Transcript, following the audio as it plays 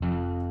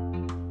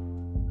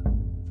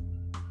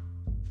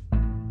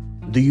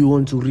Do you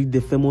want to read the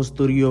famous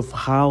story of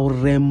how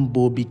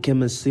rainbow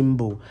became a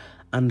symbol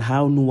and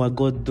how Noah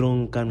got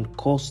drunk and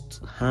cursed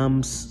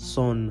Ham's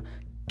son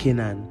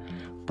Canaan?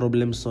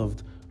 Problem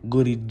solved.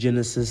 Go read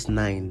Genesis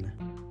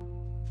 9.